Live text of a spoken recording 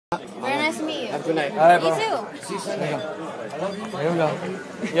Have a good night. All right, bro. Me too. See you Sunday. Here we go.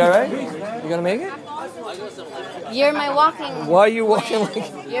 You all right? You gonna make it? You're my walking. Why are you walking like?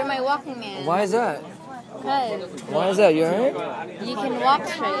 You're my walking man. Why is that? Cause Why is that? You all right? you can walk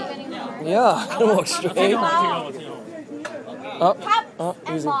straight. Yeah, I can walk straight. Oh,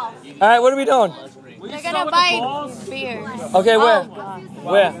 easy. All right, what are we doing? They're gonna buy beer. Okay, where? Oh, God.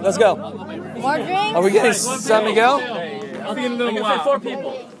 Where? Let's go. More drinks? Are we getting San Miguel? I can fit 4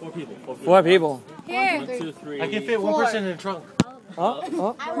 people. 4 people. Here. 1, 2, 3. I can fit one person in the trunk. All the Good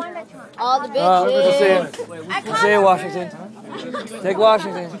to see bitches. you. Good to see you, Washington. Take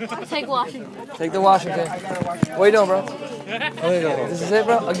Washington. Take Washington. Take the Washington. What are you doing, bro? This is it,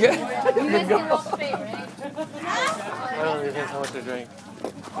 bro? Again? You guys can go straight, right? I don't really think how much to drink.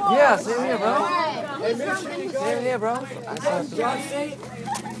 Yeah, same here, bro. Same here, bro.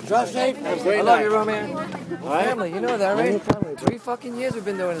 Drive safe. Have a great I night. love you, bro, man. Family, you know that, right? 3 fucking years we've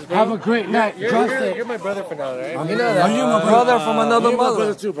been doing this, bro. Have a great night. You're my brother for now, right? You know that. Brother from another You're my brother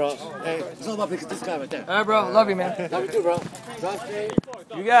mother. too, bro. Hey, it's all about because this guy right there. All right, bro. Love you, man. Love you too, bro. Drive safe.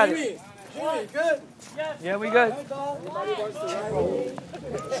 You got it. Yeah, we good.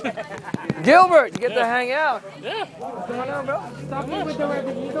 Gilbert, you get to hang out. Yeah. What's going on, bro? Stop me with the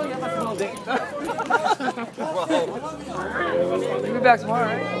record. You know you have a small dick. You'll be back tomorrow,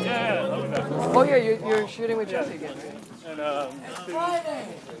 right? Yeah. Oh, yeah, you're shooting with Jesse again, right?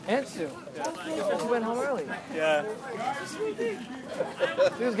 And, And Sue. She went home early. yeah.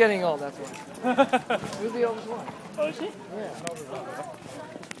 She was getting old, that's why. She was the oldest one. Oh, is she? Yeah.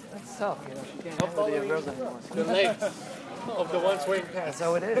 That's tough, you know. She can't handle the girls anymore. The legs of the ones waiting That's past.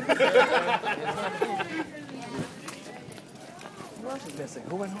 how it is. Who else is missing?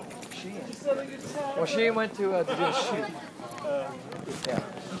 Who went home? She. Well, she went to do a shoot.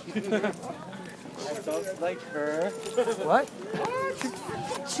 Yeah. I don't like her. What?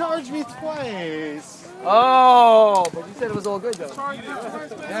 Charge me twice. Oh, but you said it was all good though.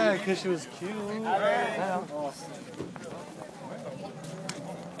 Yeah, because she was cute. I know.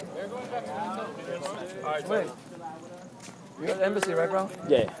 Wait. You're at the embassy, right, bro?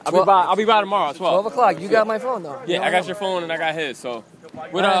 Yeah, I'll be by tomorrow at 12 12. o'clock. You got my phone though. Yeah, I got your phone and I got his. So,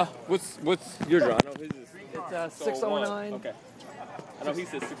 what's your draw? I know his is It's 609, Okay. I know he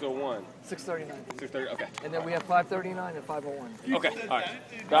said 601. 639, 630. Okay. and then we have 539 and 501. Okay. All right.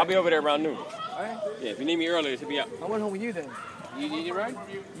 But I'll be over there around noon. All right. Yeah. If you need me earlier, hit me up. I went home with you then. You need it right?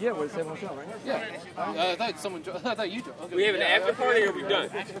 Yeah, we're the same hotel, right? Yeah. I thought someone. I thought you. Okay. We having an after party or we done?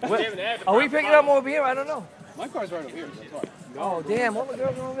 Are we picking up more beer? I don't know. My car's right over here. That's why. Oh, damn. All the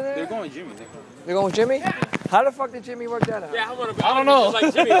girls are over there? They're going Jimmy. They're going with Jimmy? How the fuck did Jimmy work that out? Yeah, I want to be. I don't know.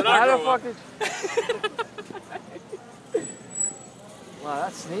 Like Jimmy when I How the grow up. fuck did... Wow,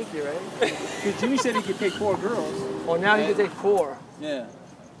 that's sneaky, right? Because Jimmy said he could take 4 girls. Well, now he can take 4. Yeah.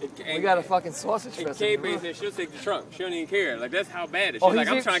 We got a fucking sausage And fest. K-Bay said she'll take the trunk. She don't even care. Like, that's how bad it is. Oh, She's like,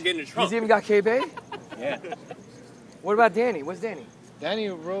 he's I'm trying to get in the trunk. He's even got K-Bay? Yeah. What about Danny? What's Danny? Danny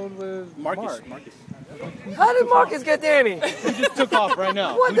rode with Marcus. How did Marcus get Danny? He just took off right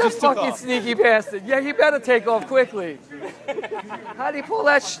now. What He the just took fucking off. sneaky bastard? Yeah, he better take off quickly. How did he pull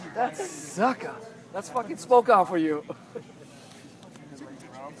that That's sucker. That's fucking smoke out for you.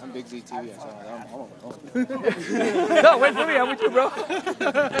 I'm Big ZTV. I'm No, wait for me. I'm with you, bro.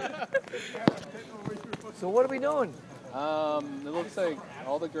 So what are we doing? It looks like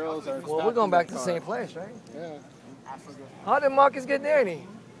all the girls are. Well, we're going back to the same place, right? Yeah. How did Marcus get Danny?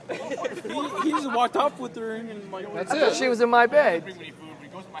 He just walked off with her and like. I thought she was in my bed.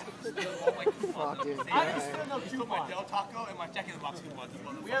 Fuck it. Alright.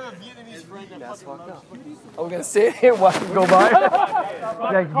 We have a Vietnamese friend that That's fucked up. Are we gonna sit here and watch him go by?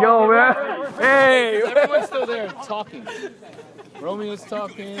 Like, yo, man. Hey. Everyone's still there talking. Romeo's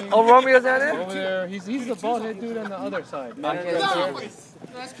talking. Oh, Romeo's down there? Over there. He's the bald head dude on the other side. I can't see.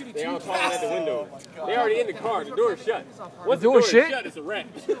 They all talking at the window. They already in the car. The door's shut. Once the Doing door is shit? shut, it's a wrap.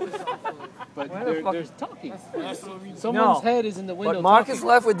 But Why the fuck- they're talking. No. Someone's head is in the window. But Marcus talking.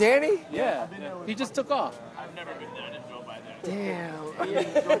 left with Danny? Yeah. He just took off. Damn.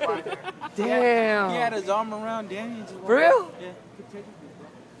 Damn. He had his arm around Danny. And just For real? Yeah.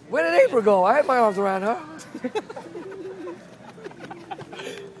 Where did April go? I had my arms around her.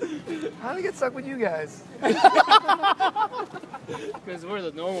 How did I get stuck with you guys? Because we're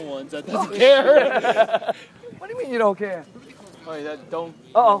the normal ones that doesn't care. What do you mean you don't care? Oh, yeah, that don't.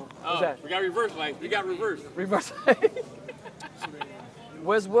 Uh-oh. What's that? We got reverse light. We got reverse. Reverse.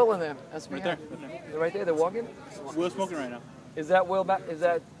 Where's Will and them? That's me. Right there. They're right there. They're walking. Will's smoking right now. Is that Will back? Is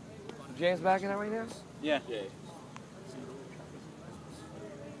that James back in there right now? Yeah. Yeah.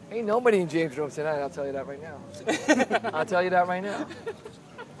 Ain't nobody in James' room tonight. I'll tell you that right now. I'll tell you that right now.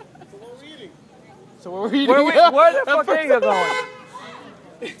 So where were you? Where the fuck are you going?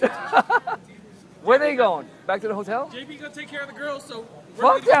 Where they going? Back to the hotel? JB gonna take care of the girls, so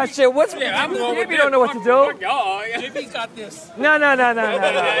Fuck that shit. What's I'm going with JB don't know what to do. Fuck y'all. JB got this. No.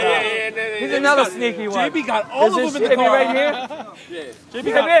 He's another sneaky one. JB got all Is of this them in the JB car. right here? JB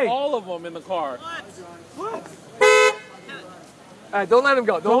JB. got all of them in the car. All right, don't let him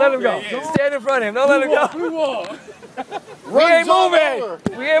go. Don't let him go. Stand in front of him. Don't let him go. We ain't moving.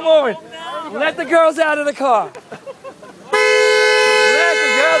 We ain't moving. Let the girls out of the car. Let the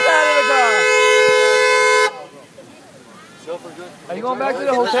girls out of the car. Are you going back to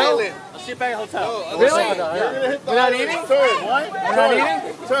the hotel? I'll see you back at the hotel. Really? We're not eating? Turn. We're not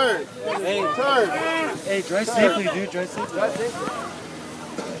eating? Turn. Turn. Hey, drive safely, dude. Drive safely.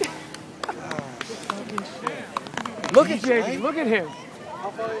 Look at JB. Look at him.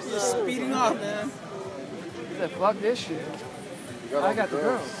 He's speeding off, man. He said, fuck this shit. I got the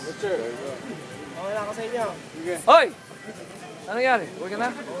girls. Oi! Ano nangyari? Huwag ka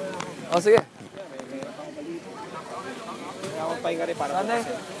na? O, sige. Saan?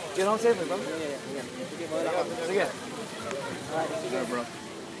 Get home safely, bro. Sige.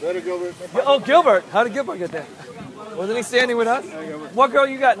 Later, Gilbert. Oh, Gilbert. How did Gilbert get there? Wasn't he standing with us? What girl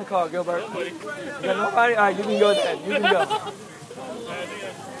you got in the car, Gilbert? You got nobody? All right, you can go then. You can go.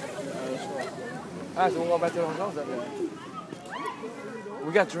 All right, so we'll go back to the hotels then.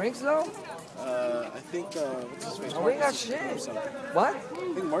 We got drinks, though? I think, what's his face? Oh, we ain't got shit. What? I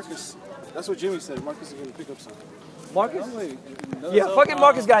think Marcus, that's what Jimmy said. Marcus is going to pick up something. Marcus? Yeah, fucking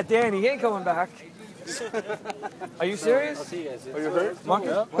Marcus got Danny. He ain't coming back. Are you serious? I'll see you guys. Are you hurt?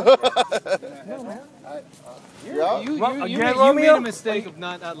 Marcus? Yeah. You Again, made Romeo? a mistake of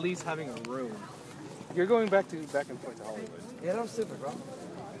not at least having a room. You're going back and forth to Hollywood. Yeah, that was stupid, bro.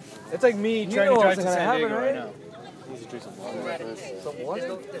 It's like me You trying know to drive what's to gonna San happen, Diego right? right now. He needs to drink some water.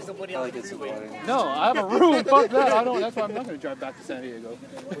 Some what? I like it some water. No, I have a room. Fuck that. I don't. That's why I'm not going to drive back to San Diego.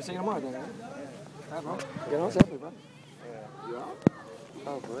 We're seeing tomorrow, then, right? Alright, bro. Get on safely, bro.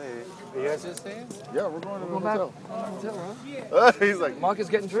 Oh, boy. You guys just staying? Yeah, we're going to the Go back. hotel. Hotel, huh? He's like, Marcus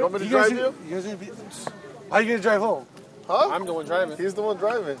getting you want me drunk? to drive you? You guys going to be... How are you going to drive home? Huh? I'm the one driving. He's the one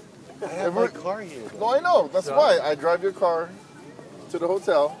driving. I have my car here. No, I know. That's why I drive your car to the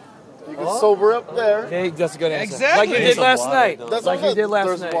hotel. You can sober up there. Hey, that's a good answer. Exactly. Like you did last night. That's Like what you did last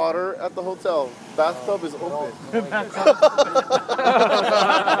There's night. water at the hotel. Bathtub is open.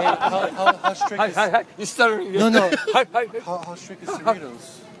 How strict is... Hi. You stuttering. No. Hi. How strict is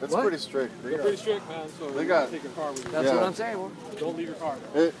Cerritos? It's What? pretty strict. They got, Pretty strict, man. So They got- take your car with you. That's Yeah. what I'm saying, bro. Don't leave your car.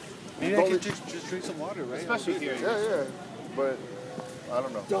 Maybe I can just drink some water, right? Especially here. yeah. But I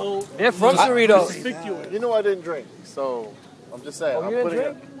don't know. They're from Cerritos. You know I didn't drink, so I'm just saying. Oh, I'm you didn't putting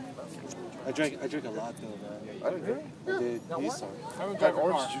drink? I drank a lot, though, man. I didn't drink. I did. Not He's what? sorry. I would I drive had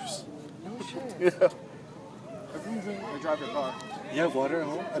your orange car. juice. No shit. Yeah. I drive your car. You have water at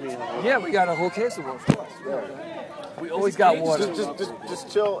home? I mean, Yeah, we got a whole case of water. We always got water.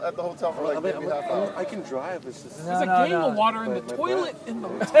 Just chill at the hotel for like maybe half hour. I can drive. It's just... No, There's a no, game no. of water in the My toilet in the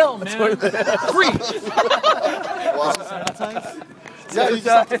hotel, man. Free. Wow. Yeah, you just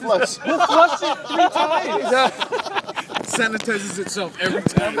have to flush. Flush it 3 times. Sanitizes itself every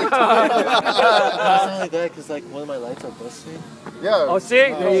time. It's not like that because like one of my lights are busted. Yeah. Oh, see?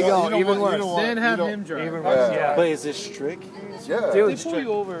 There you go. know Even what? worse. You know what? Then have You don't- him drive. Even worse. Yeah. But is it strict? Yeah. Dude, They pull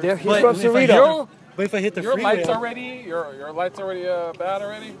you over. he's But from if I hit Cerritos. But if I hit the Your freeway, lights already, your lights already bad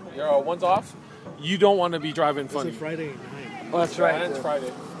already. Your one's off. You don't want to be driving it's a funny. Friday night. Oh, that's right. And it's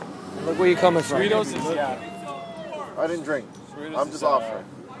Friday. Look where you coming from. Cerritos is I didn't drink. Cerritos I'm is, just offering.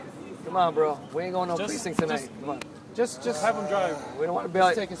 Come on, bro. We ain't going no Just- precinct tonight. Come on. Just have him drive. We don't want to bail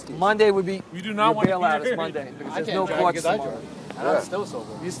out. take his keys. Monday would be. We do not your want to bail out be is Monday because I there's can't no drive courts because I tomorrow. drive. And I'm still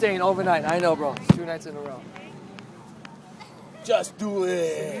sober. You're staying overnight. I know, bro. It's 2 nights in a row. Just do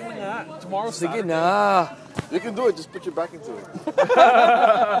it. Tomorrow's Sige, Saturday. nah. You can do it. Just put your back into it.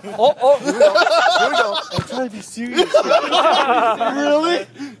 Oh, here we go. I'm trying to be serious. Really?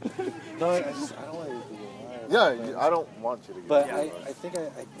 No, I don't want you to be alive. Yeah. I don't want you to get. But I think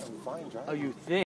I'm fine driving. Oh, you think?